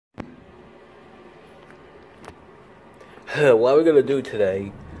What are we gonna do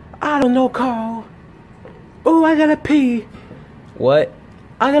today? I don't know, Carl. Oh, I gotta pee. What?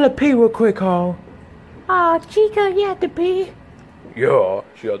 I gotta pee real quick, Carl. Chica, you have to pee. Yeah,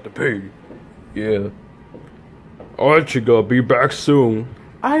 she had to pee. Yeah. Alright, Chica, be back soon.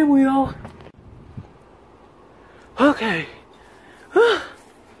 I will. Okay. I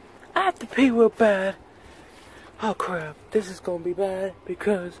have to pee real bad. Oh crap, this is gonna be bad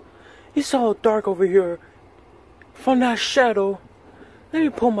because it's all dark over here from that shadow. Let me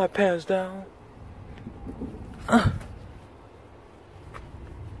pull my pants down.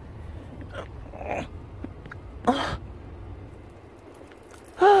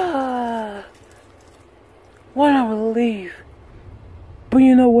 What a relief. But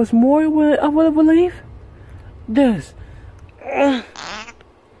you know what's more of a relief? This.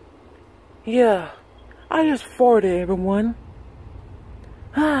 Yeah, I just farted, everyone.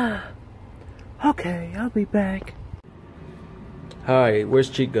 Okay, I'll be back. Hi, where's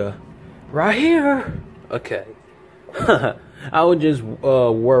Chica? Right here. Okay. I was just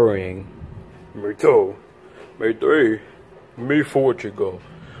worrying. Me too. Me three. Me four, Chica.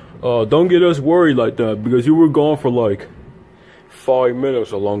 Don't get us worried like that because you were gone for like 5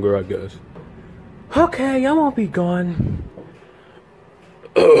 minutes or longer, I guess. Okay, I won't be gone.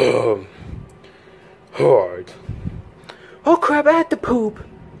 Alright. Oh crap, I had to poop.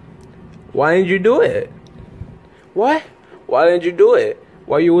 Why didn't you do it? What? Why didn't you do it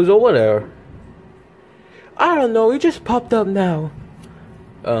while you was over there? I don't know, it just popped up now.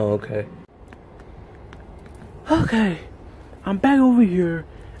 Oh, okay. Okay, I'm back over here.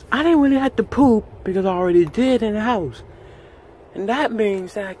 I didn't really have to poop because I already did in the house. And that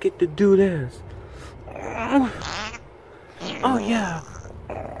means that I get to do this. Oh yeah.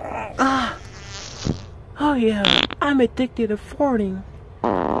 Oh yeah, I'm addicted to farting.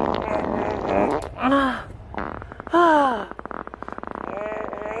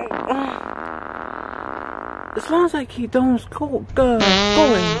 As long as I keep those going,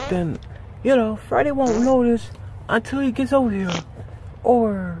 then, you know, Friday won't notice until he gets over here.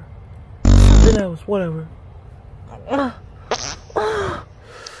 Or something else, whatever.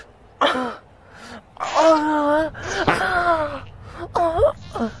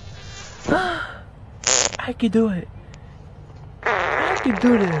 I can do it. I can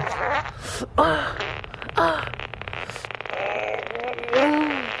do this.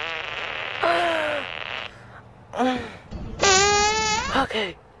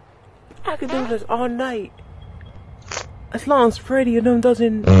 Okay. I can do this all night. As long as Freddy and them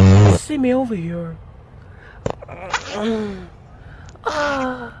doesn't see me over here.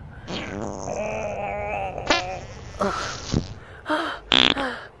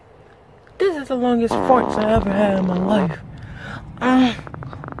 This is the longest farts I ever had in my life.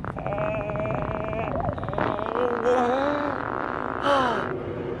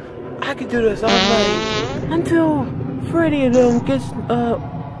 I could do this all night until Freddy and them gets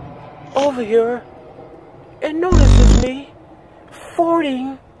over here and notices me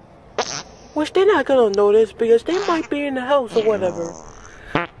farting, which they're not gonna notice because they might be in the house or whatever.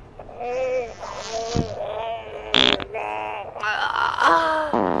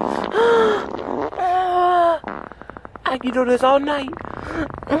 I can do this all night.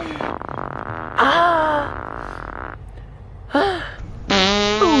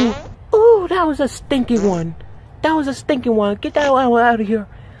 Ooh, that was a stinky one. That was a stinky one. Get that one out of here.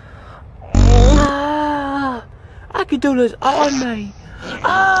 I could do this all night.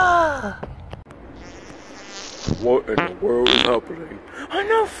 What in the world is happening? Oh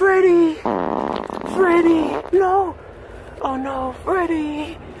no, Freddy! Freddy! No! Oh no,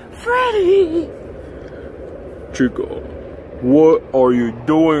 Freddy! Freddy! Chica, what are you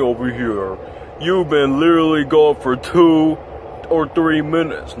doing over here? You've been literally gone for 2 or 3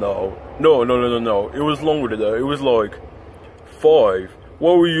 minutes now. No. It was longer than that. It was like 5.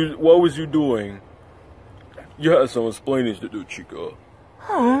 What was you doing? You had some explaining to do, Chica.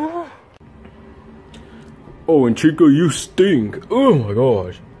 Huh? Oh, and Chica, you stink. Oh my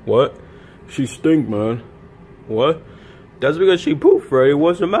gosh. What? She stink, man. What? That's because she pooped, Freddy.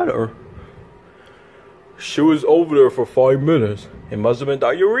 What's the matter? She was over there for 5 minutes. It must have been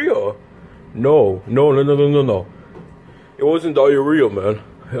diarrhea. No. It wasn't diarrhea, man.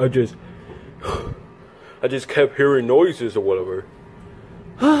 I just kept hearing noises or whatever.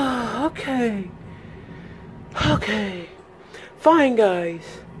 Okay. Fine,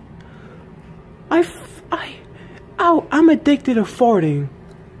 guys. I'm addicted to farting.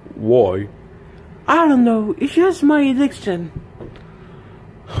 Why? I don't know. It's just my addiction.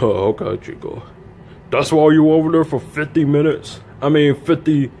 Oh, okay, Chica. That's why you were over there for 50 minutes? I mean, 5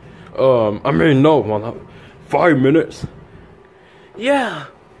 minutes. Yeah.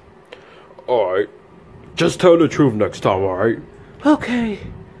 Alright. Just tell the truth next time, alright? Okay.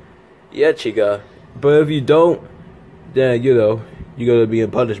 Yeah, Chica. But if you don't, then, you know, you're gonna be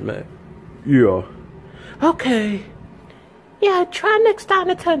in punishment. Yeah. Okay. Yeah, try next time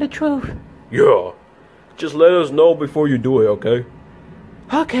to tell the truth. Yeah. Just let us know before you do it, okay?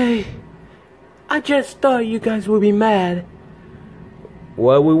 Okay. I just thought you guys would be mad.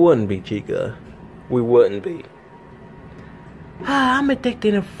 Well, we wouldn't be, Chica. We wouldn't be. I'm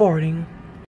addicted to farting.